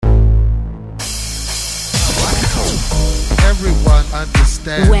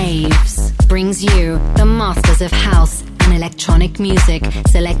understand. Waves brings you the masters of house and electronic music,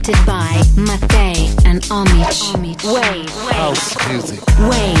 selected by Mattei and Omich. Waves. House music.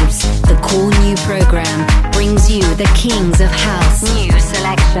 Waves, the cool new program, brings you the kings of house. New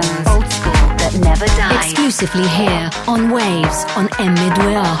selections, old school that never dies. Exclusively here on Waves on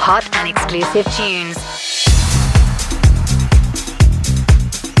m2o. Hot and exclusive tunes.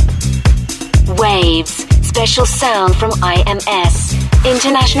 Waves, special sound from IMS,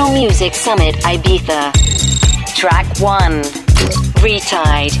 International Music Summit Ibiza. Track 1,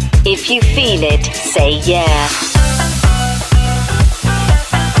 Retied. If you feel it, say yeah.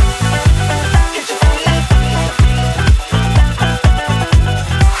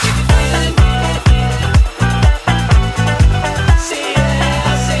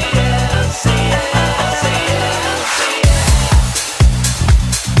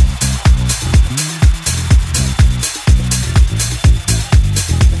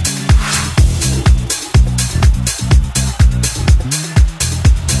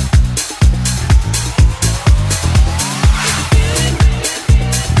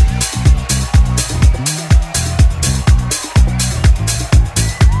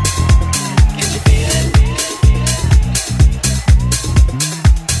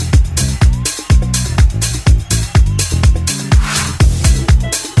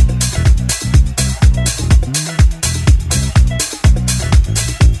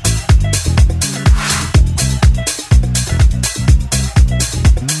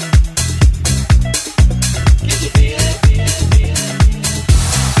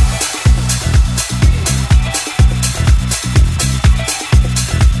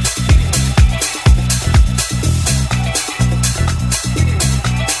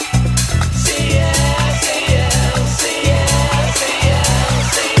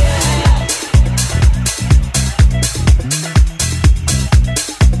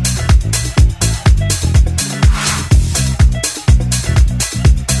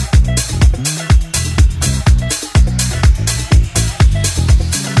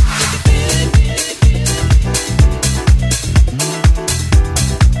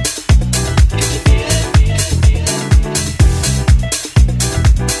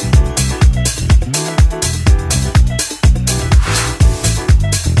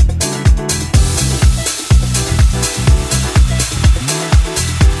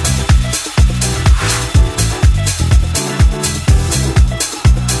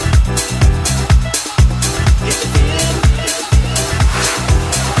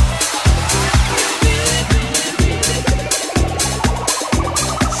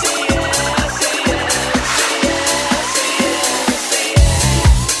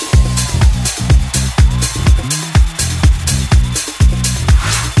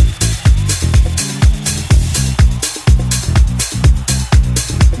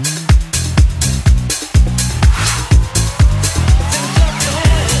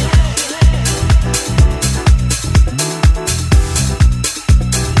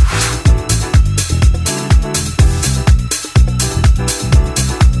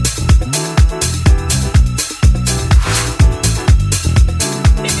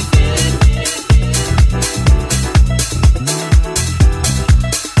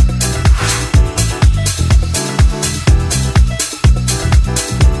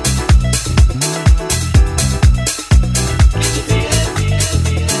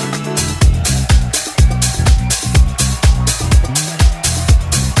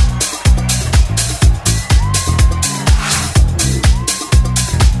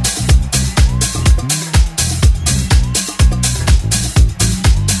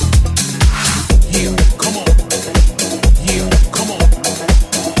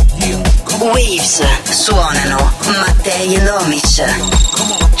 Waves suonano Mattei e Omich.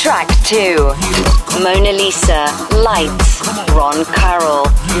 Track 2, Mona Lisa, Lights, Ron Carroll,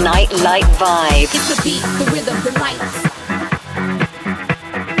 Night Light Vibe. It's the beat, the rhythm, the lights.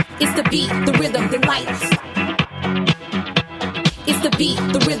 It's the beat, the rhythm, the lights. It's the beat,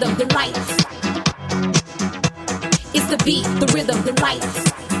 the rhythm, the lights. It's the beat, the rhythm, the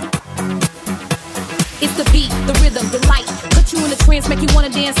lights. It's the beat, the rhythm, the light. Put you in a trance, make you wanna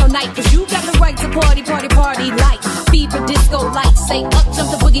dance all night. Cause you got the right to party, party, party like fever, disco, lights. Say up,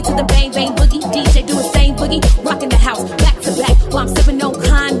 jump the boogie to the bang, bang, boogie. DJ do the same boogie, rocking the house, back to back. While I'm sipping on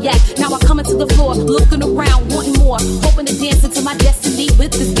cognac. Now I come into the floor, looking around, wanting more. Hoping to dance into my destiny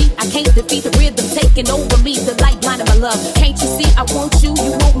with this beat. I can't defeat the rhythm, taking over me. The lifeline of my love. Can't you see, I want you,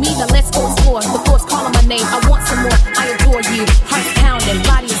 you want me. Now let's go explore. The force calling my name, I want some more. I adore you, heart's pounding,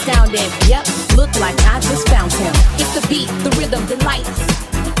 body astounding. Yep, look like I just found him. It's the beat, the rhythm, the lights.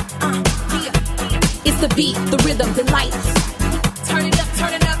 Yeah. It's the beat, the rhythm, the lights.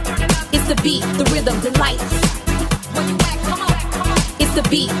 beat, the rhythm, the light. Where you at? Come on, come on. It's the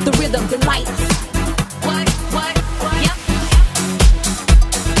beat, the rhythm, the light. What? Yep.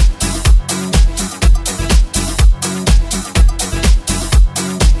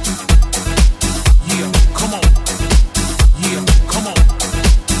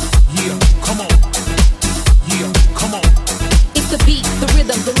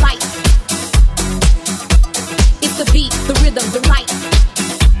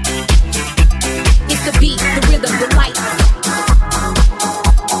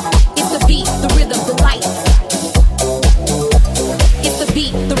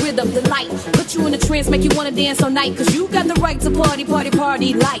 Make you wanna dance all night, cause you got the right to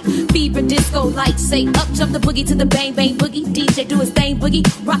party like fever disco light. Say up, jump the boogie to the bang bang boogie. DJ do his thing boogie,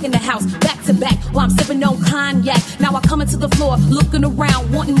 rocking the house back to back while I'm sipping on cognac. Now I come into the floor, looking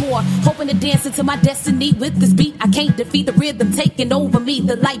around, wanting more, hoping to dance into my destiny with this beat. I can't defeat the rhythm taking over me,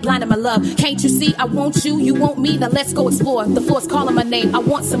 the light blinding my love. Can't you see? I want you, you want me. Now let's go explore. The floor's calling my name. I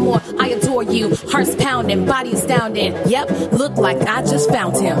want some more. I adore you. Hearts pounding, body astounding. Yep, look like I just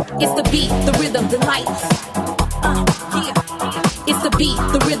found him. It's the beat, the rhythm, the light. Yeah. It's the beat,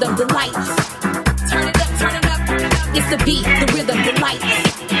 the rhythm, the light. Turn it up, turn it up. It's the beat, the rhythm, the light.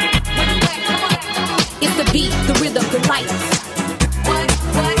 It's the beat, the rhythm, the light. What?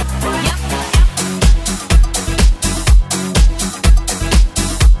 Yep.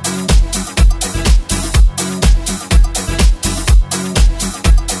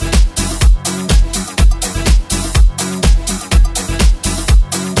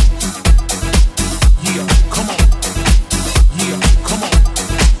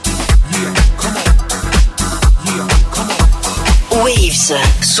 Waves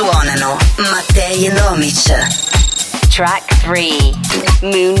suonano Mattei and Omich. Track 3,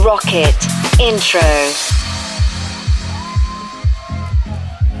 Moon Rocket, intro.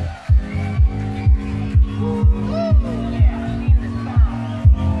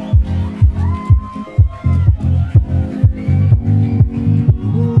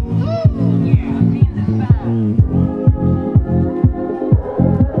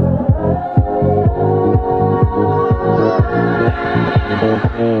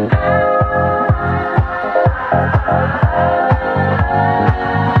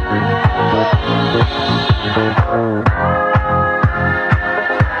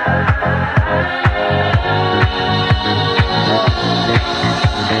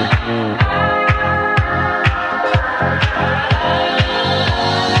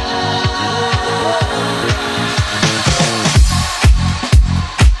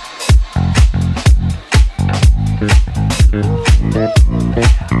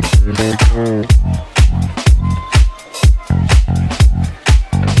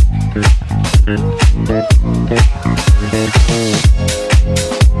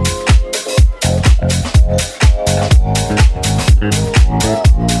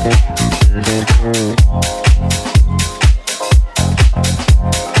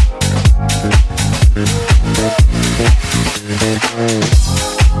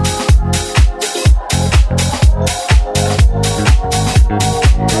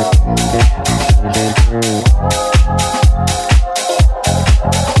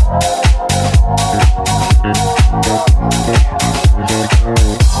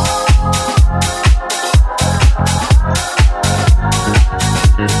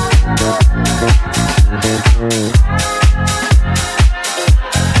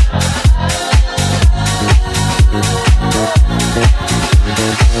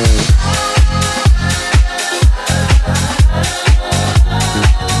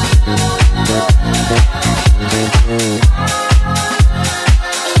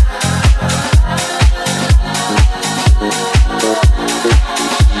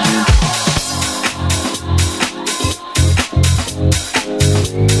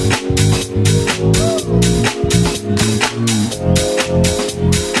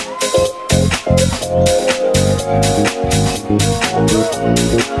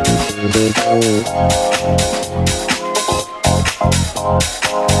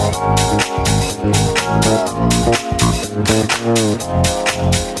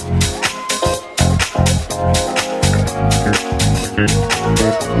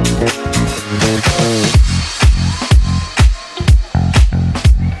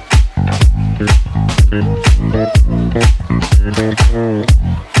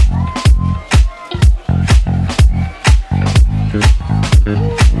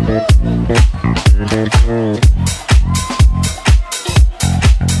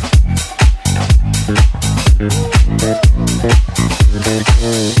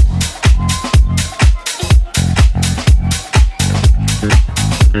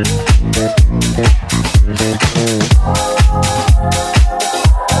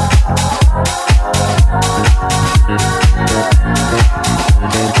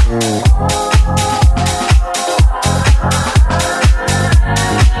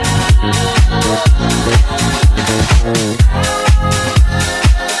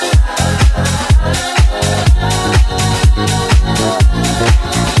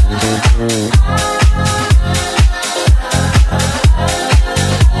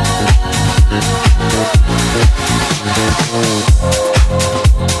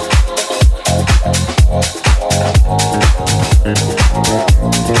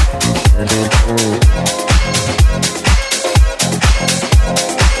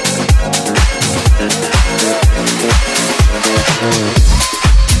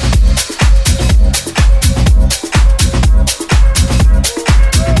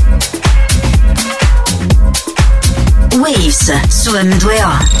 Waves su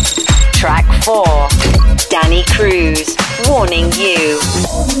m2o. Track 4, Danny Cruz, Warning You.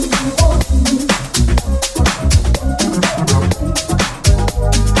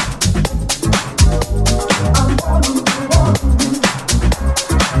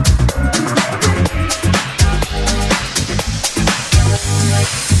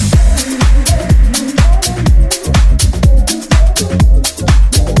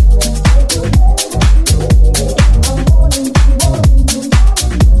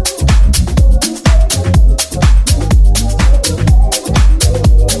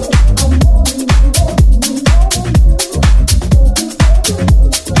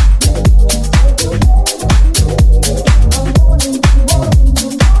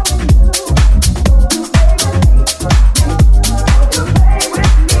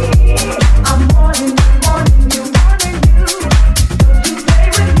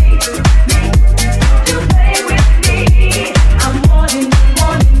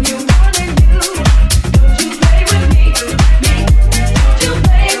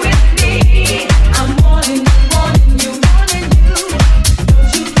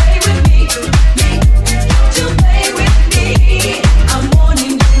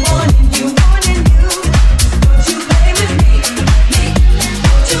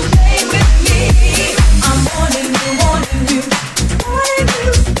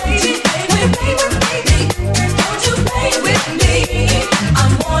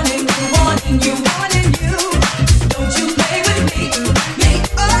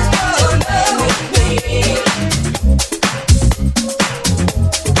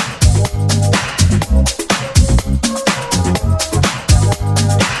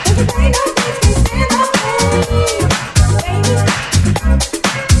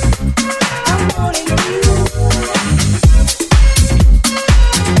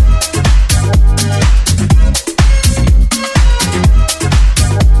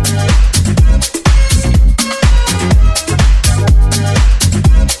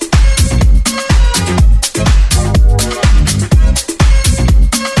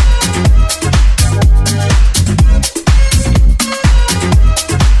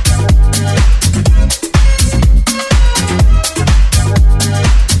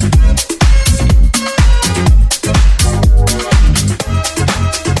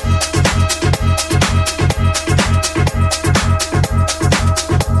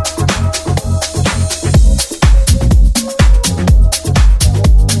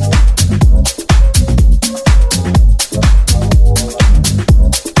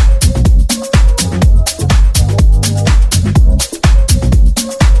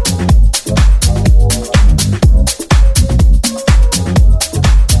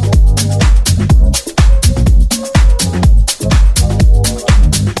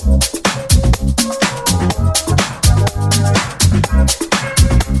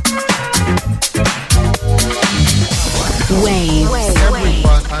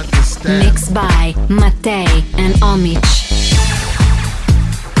 Mixed by Mattei and Omich.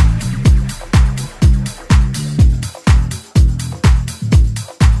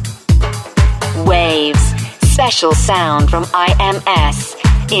 Waves, special sound from IMS,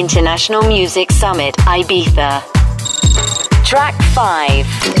 International Music Summit, Ibiza. Track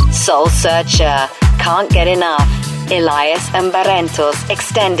 5, Soul Searcher, Can't Get Enough, Elias and Barrentos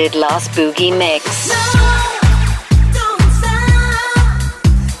extended last boogie mix.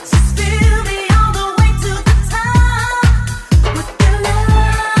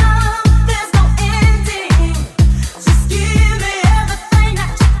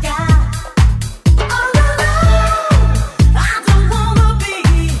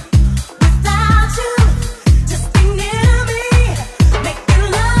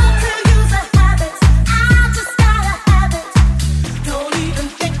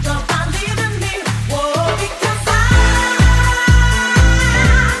 Whoa.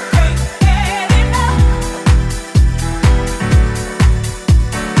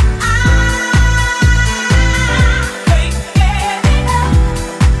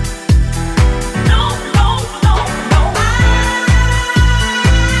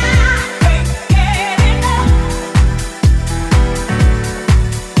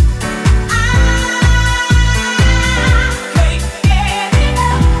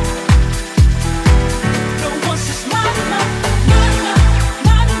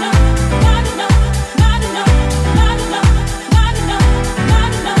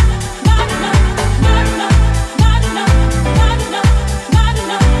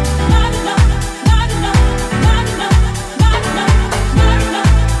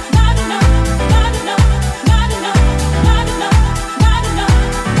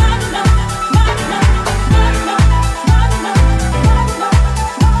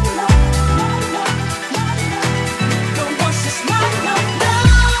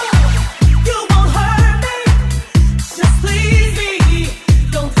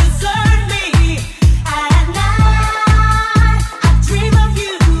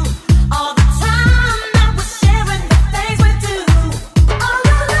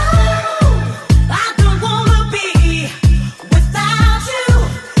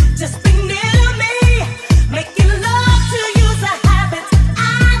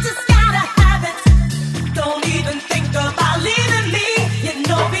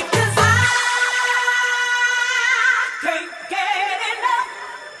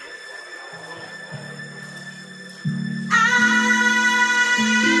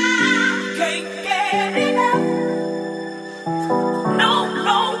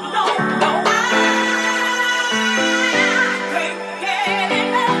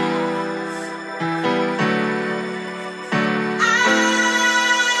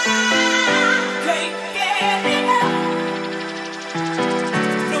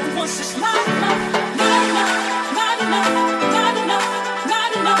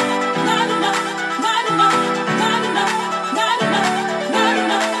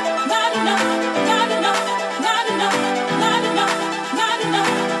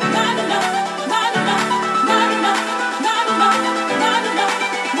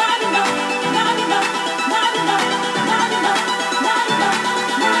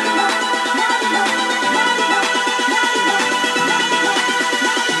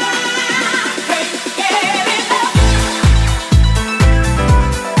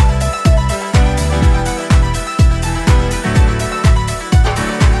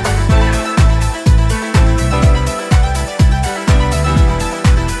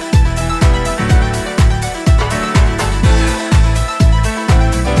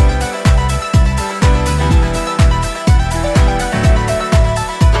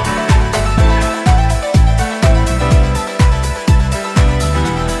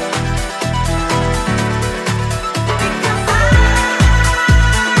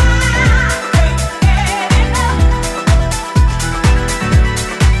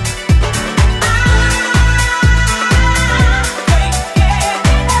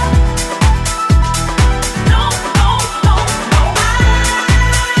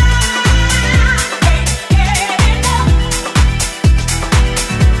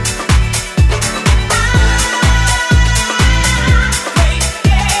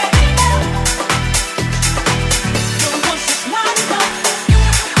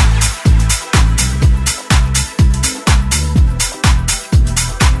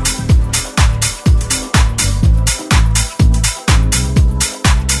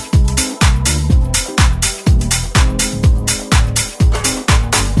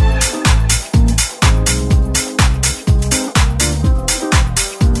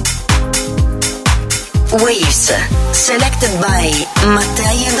 Waves, selected by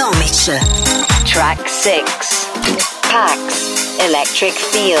Mattei and Omich. Track 6, Pax, Electric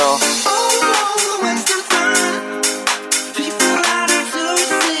Feel.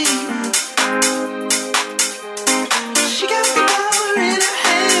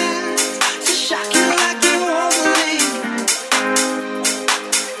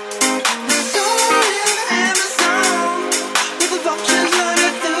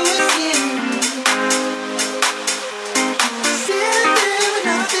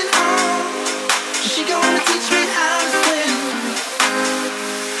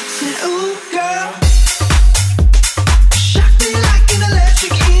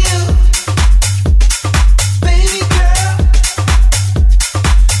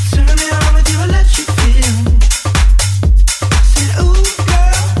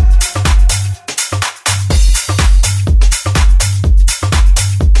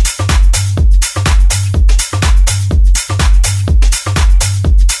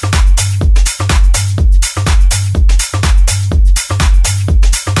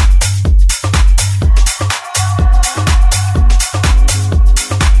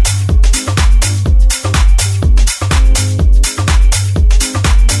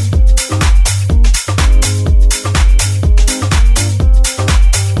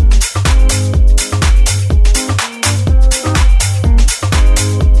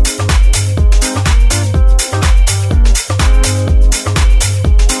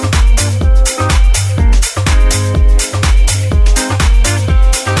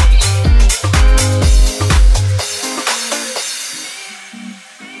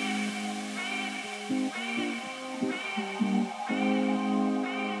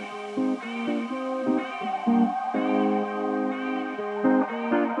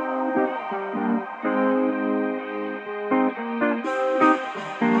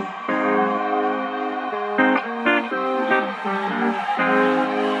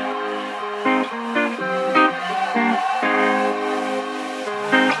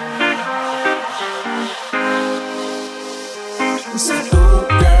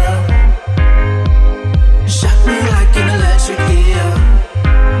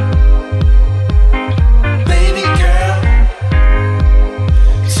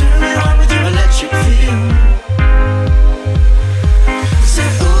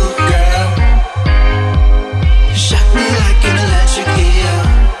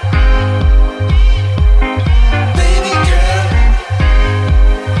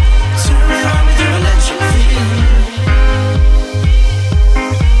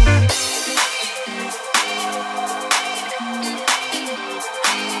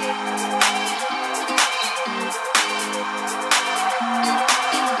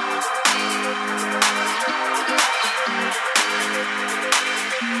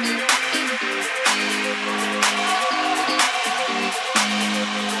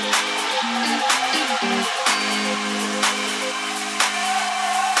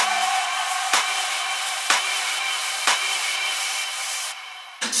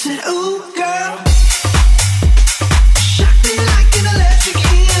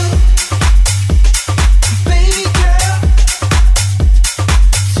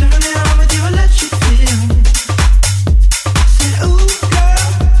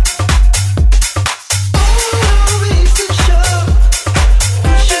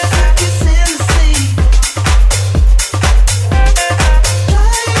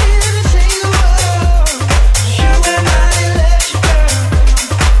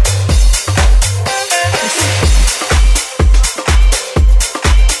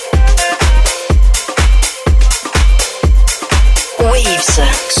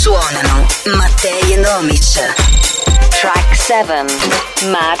 Suonano Mattei and Omich. Track 7,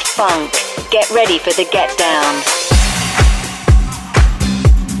 Mad Funk. Get ready for the get down.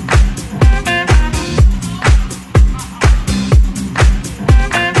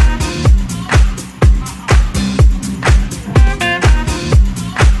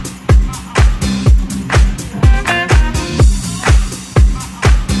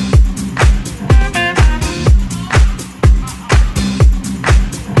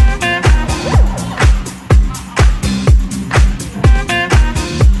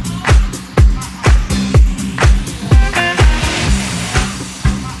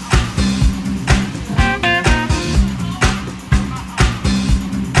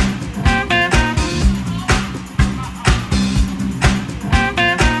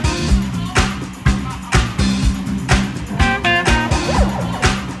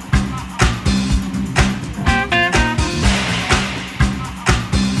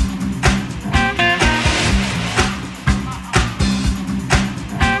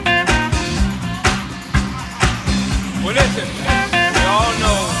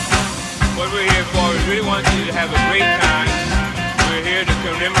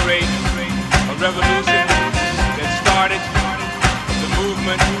 commemorate a revolution that started the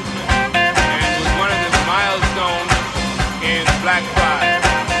movement and was one of the milestones in Black Pride.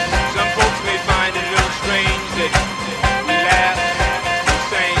 Some folks may find it a little strange that we laugh, we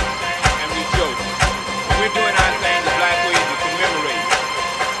sing, and we joke. But we're doing our thing the black way to commemorate.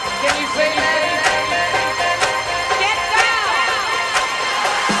 Can you say that?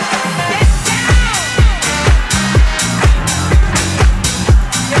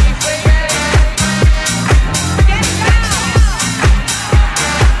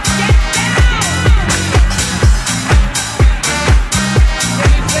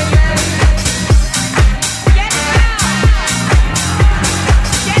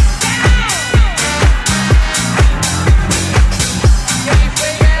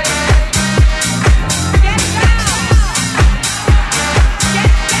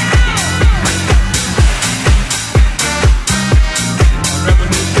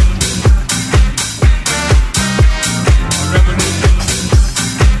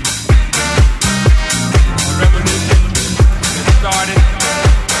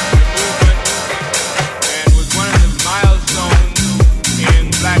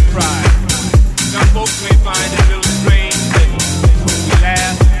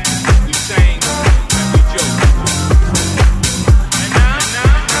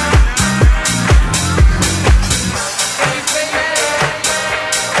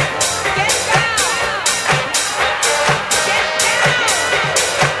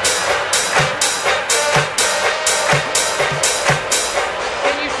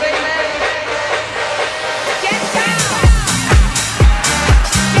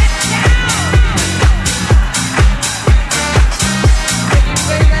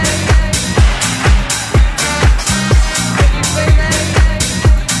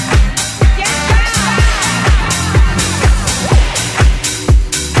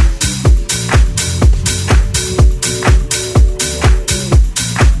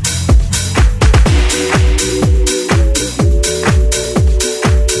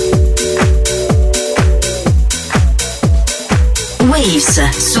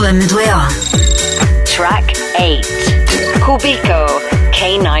 Su m2o. Track 8. Kubico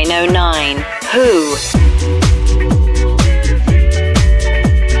K909. Who?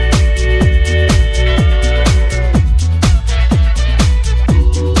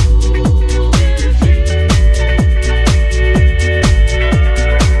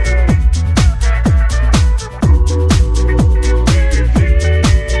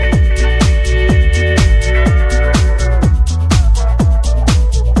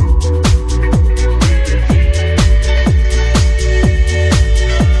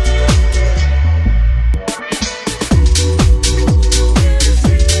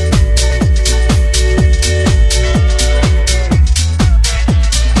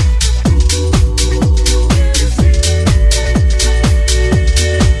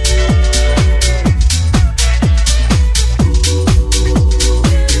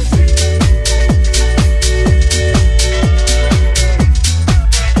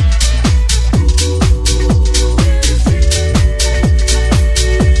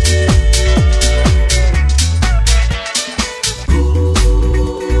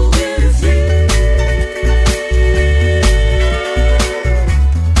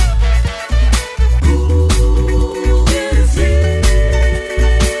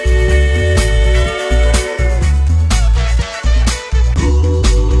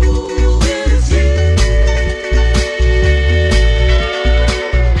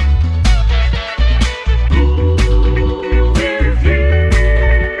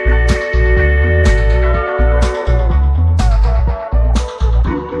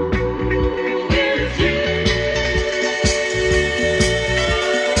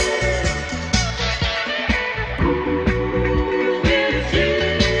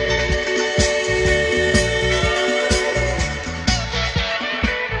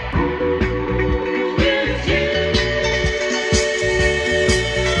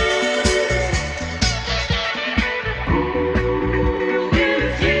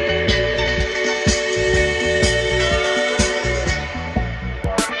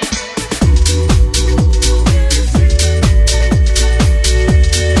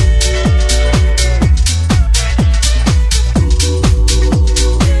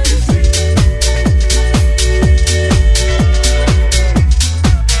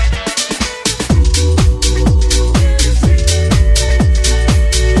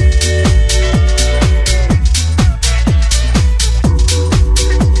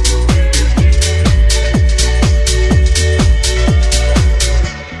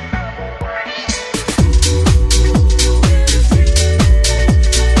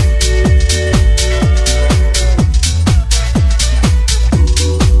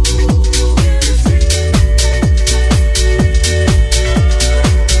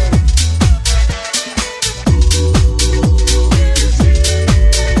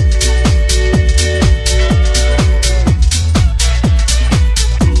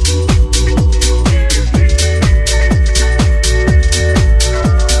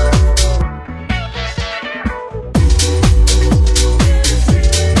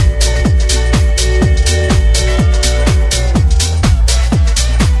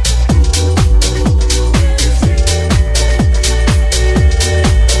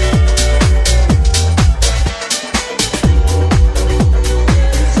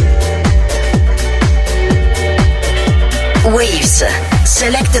 Waves,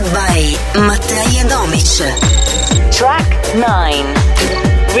 selected by Mattei and Omich. Track 9.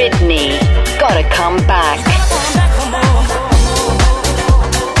 Ridney, Gotta Come Back.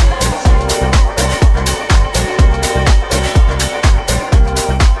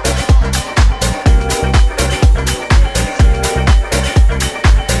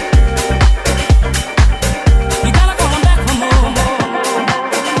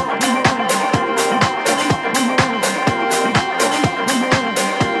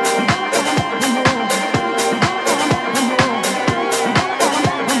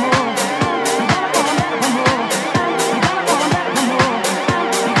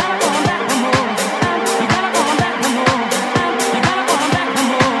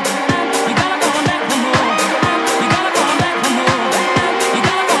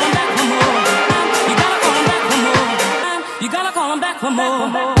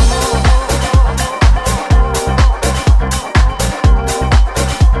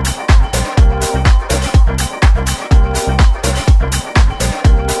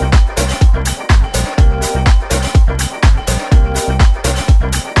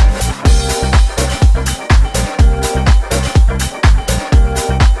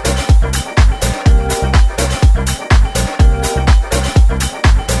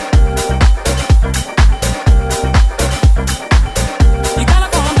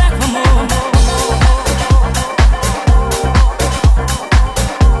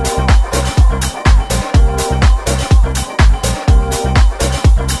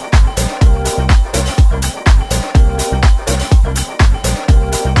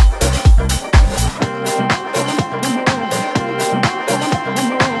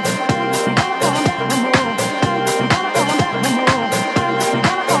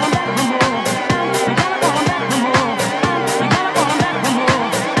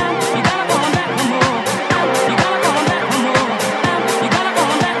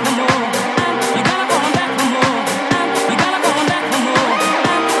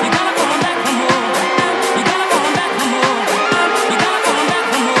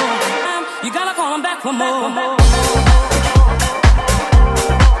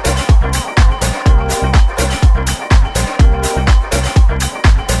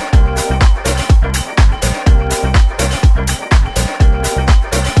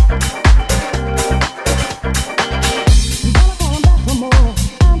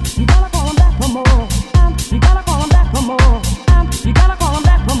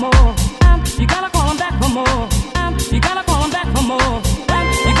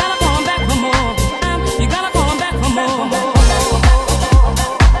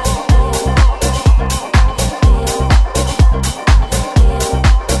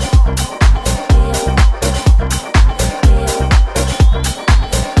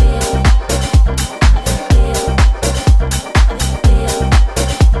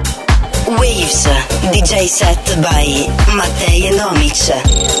 DJ set by Mattei and Omich.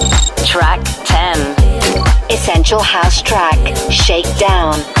 Track 10. Essential house track,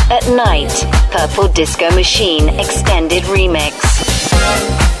 Shakedown. At Night, Purple Disco Machine Extended Remix.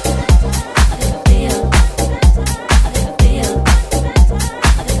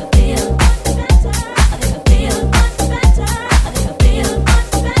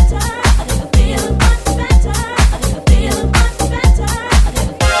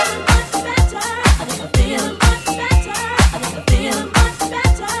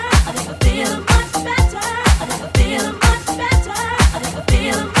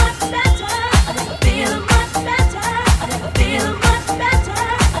 Feel much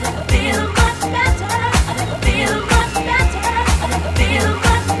better.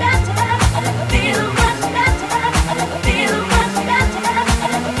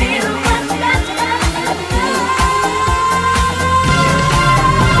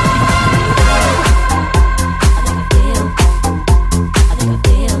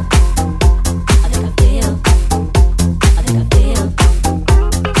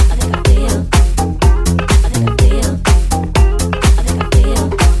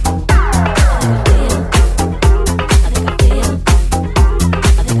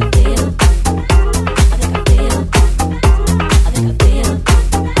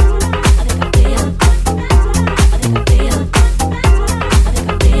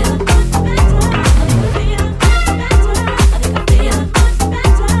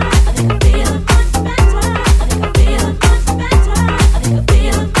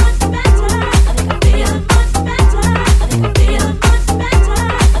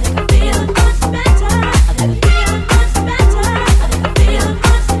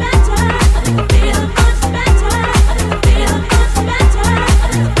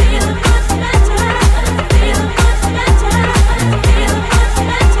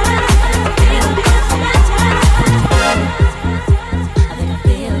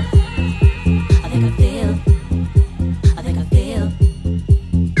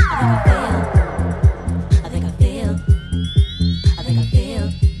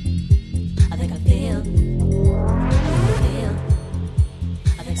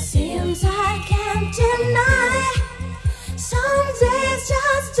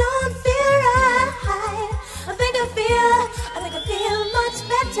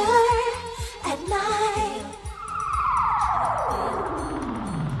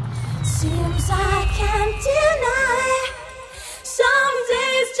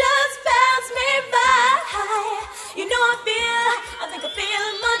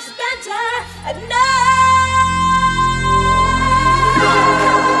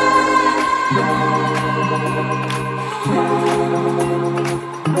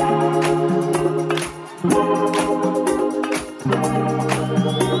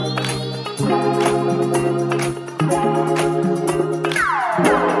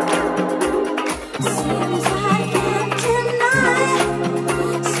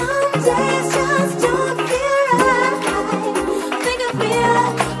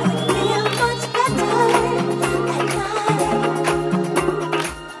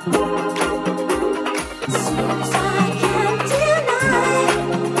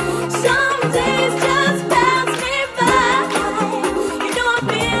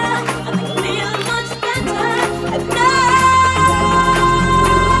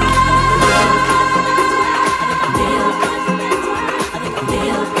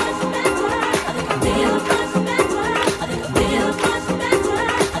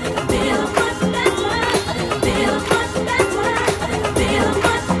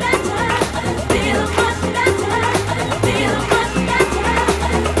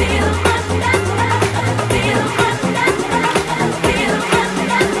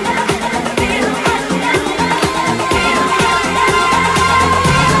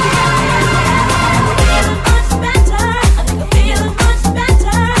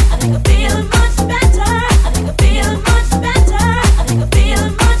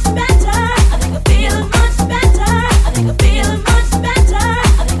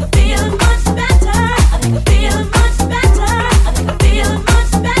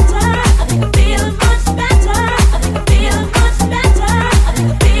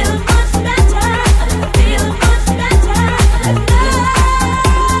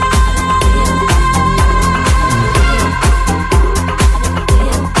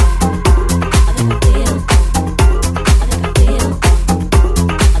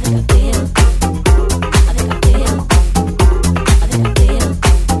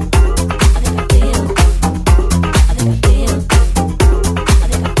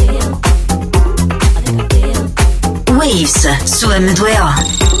 Waves su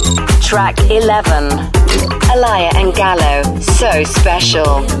m2o. Track 11. Alaya and Gallo, So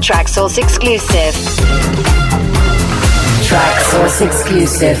Special. Track Source exclusive. Track Source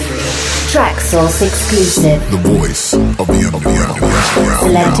exclusive. Track Source exclusive. The voice of the underground.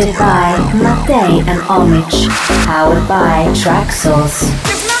 Selected by Mattei and Omich. Powered by Track Source.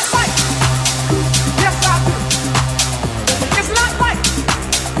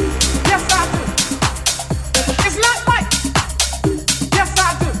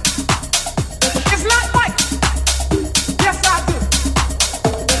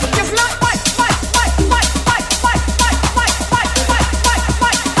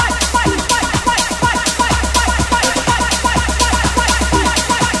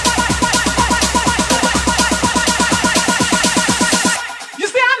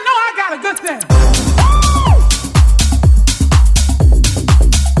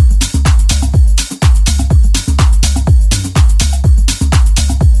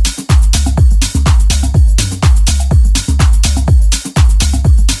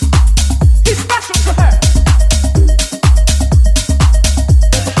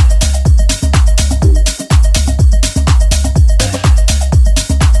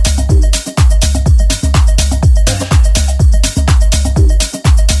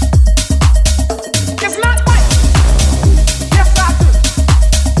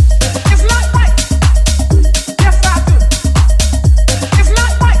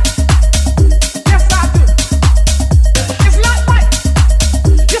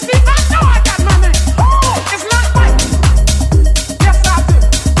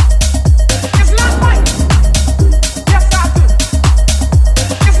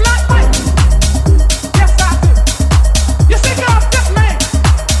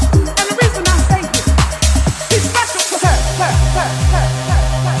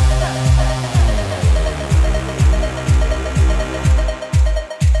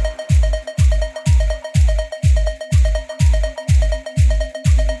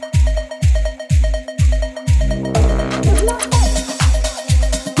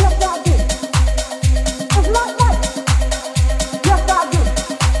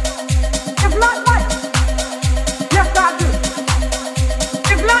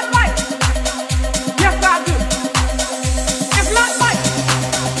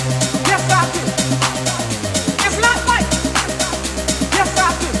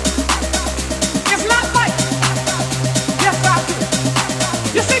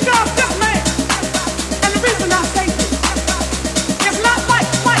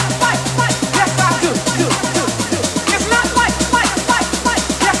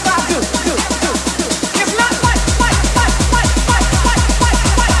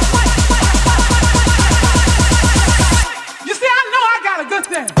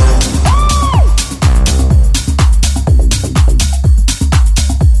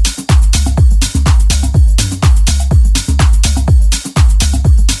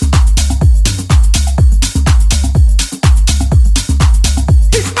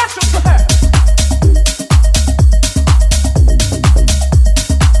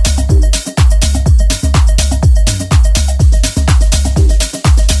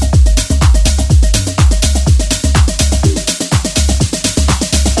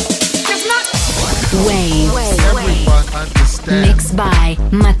 Mixed by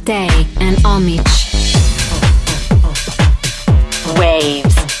Mattei and Omich.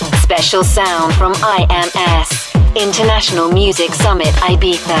 Waves. Special sound from IMS. International Music Summit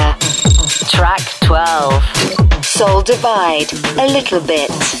Ibiza. Track 12. Soul Divide. A little bit.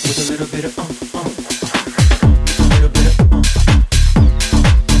 With a little bit of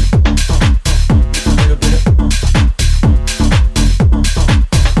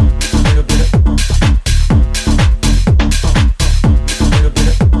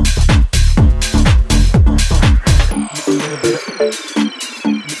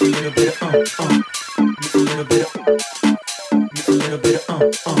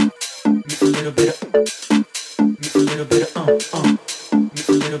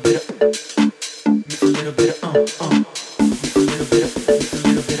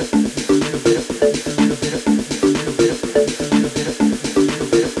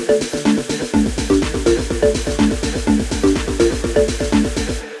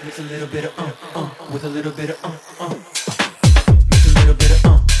with a little bit of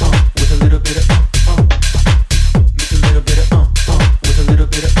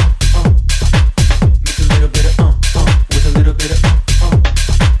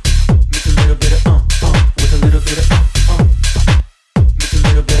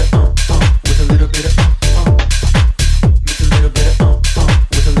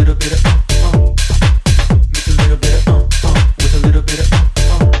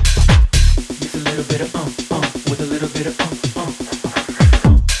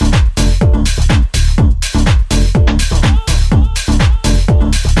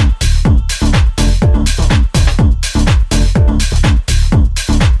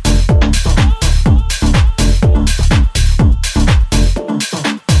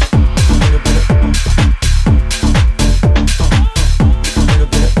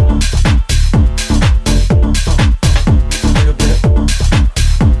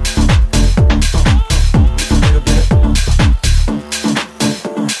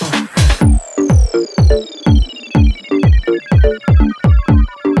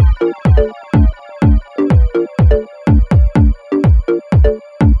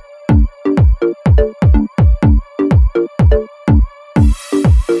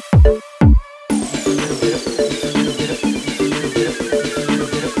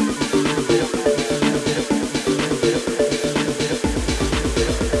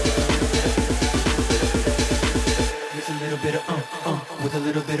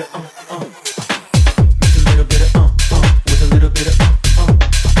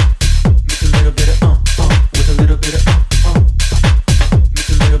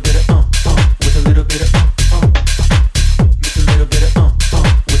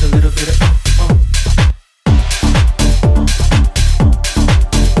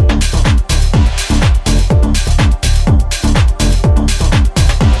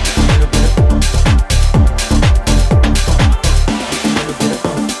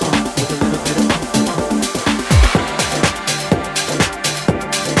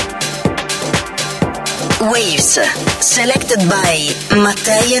Waves, selected by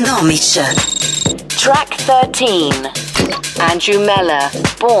Mattei and Omich. Track 13. Andrew Meller,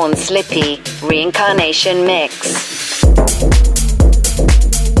 Born Slippy, Reincarnation Mix.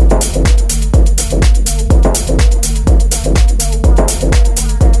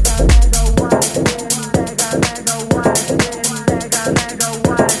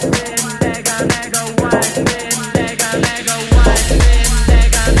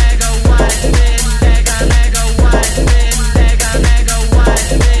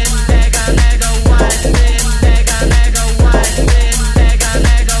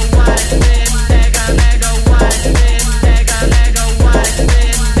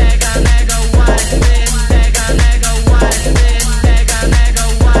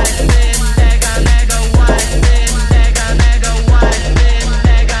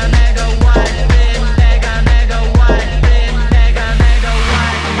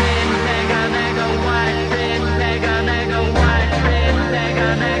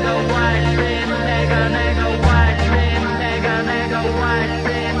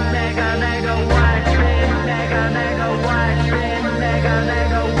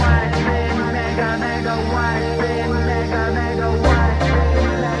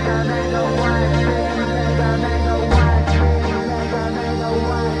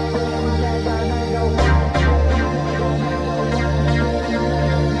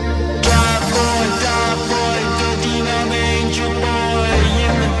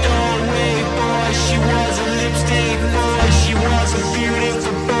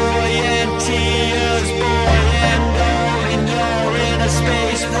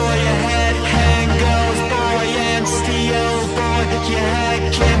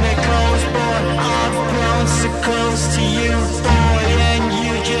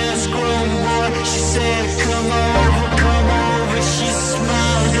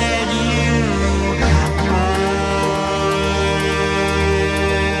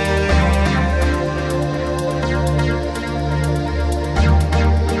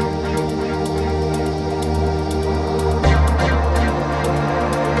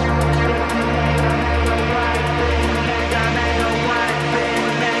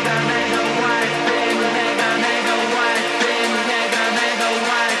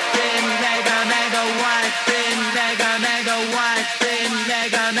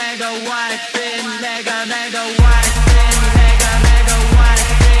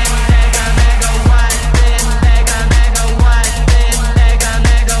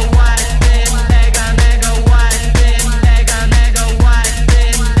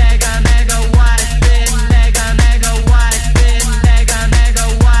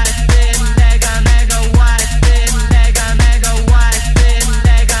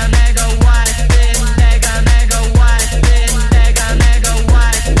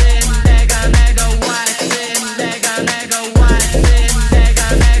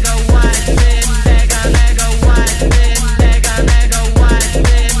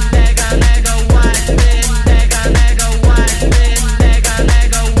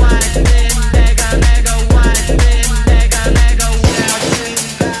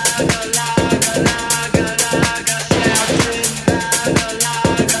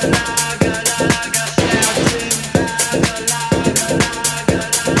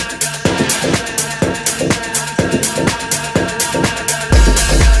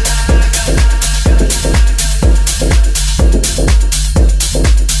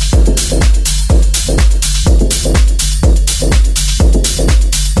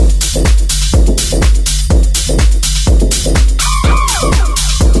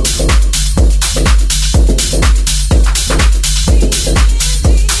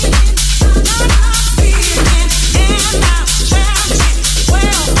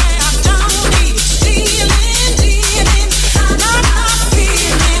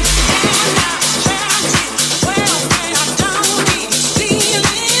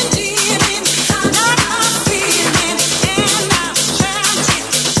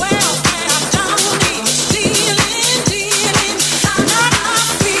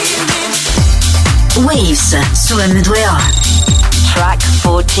 Waves su m2o. Track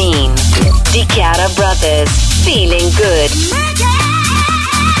 14. Di Chiara Brothers, Feeling Good.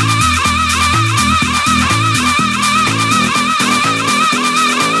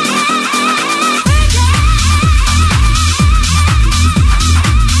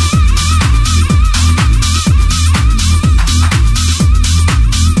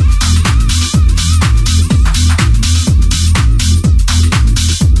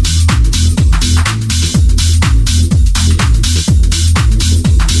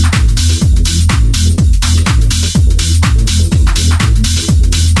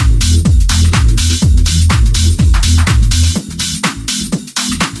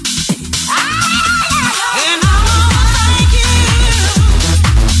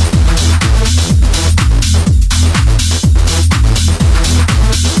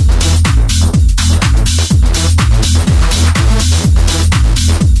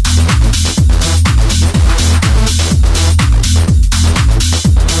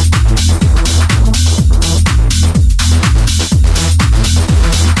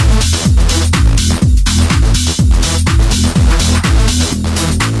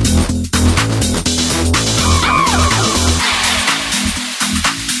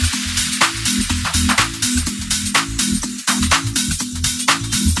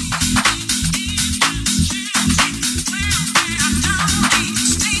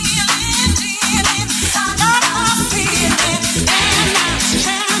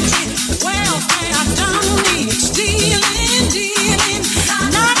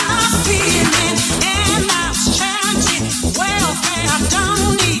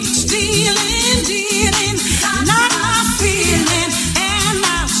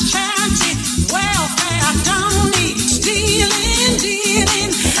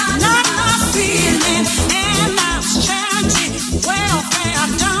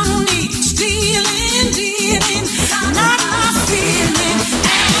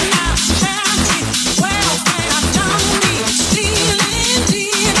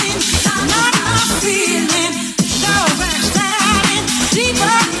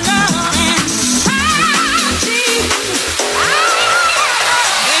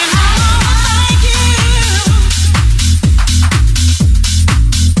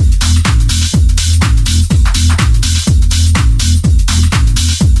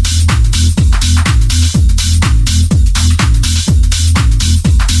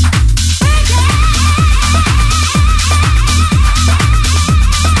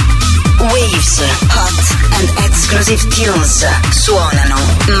 house, hot and exclusive tunes. Suonano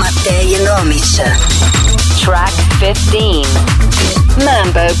Mattei and Omich. Track 15.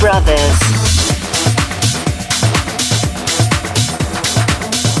 Mambo Brothers.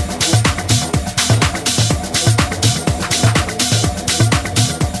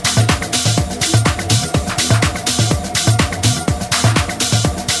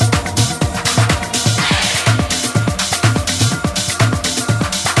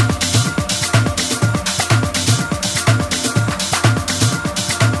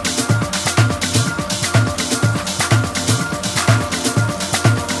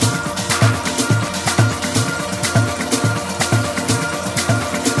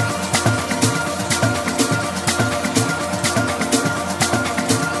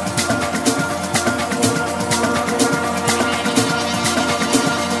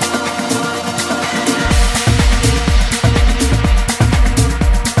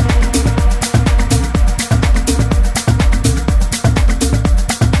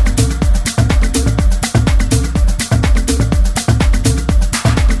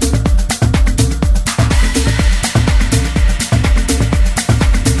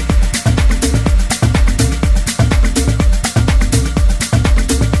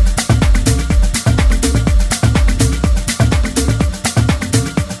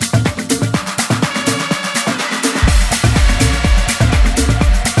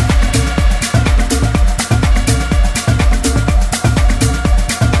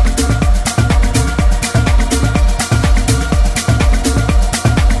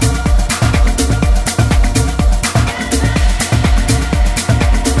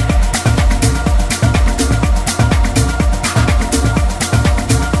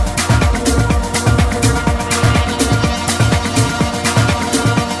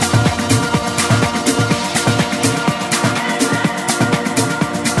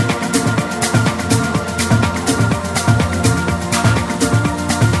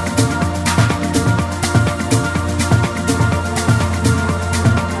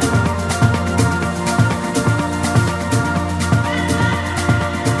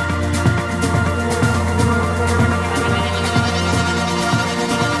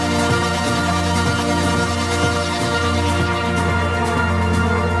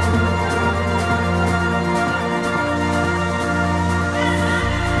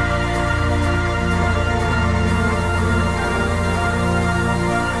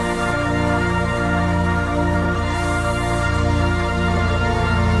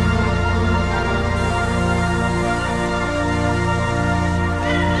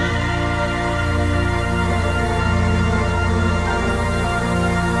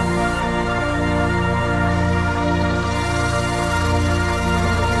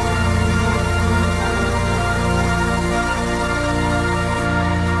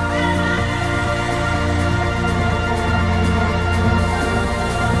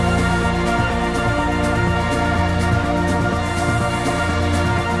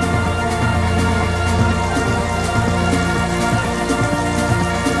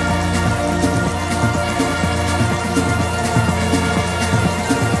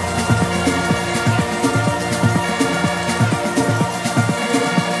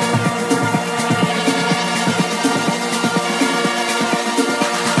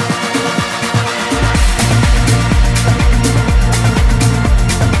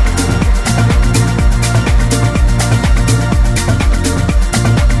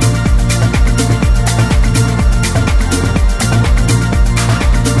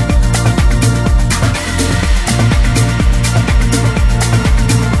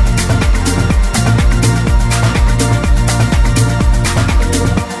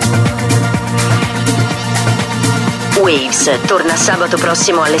 Waves torna sabato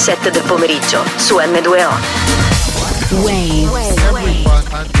prossimo alle 7 del pomeriggio su m2o. Waves.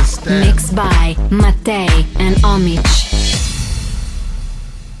 Mixed by Mattei and Omich.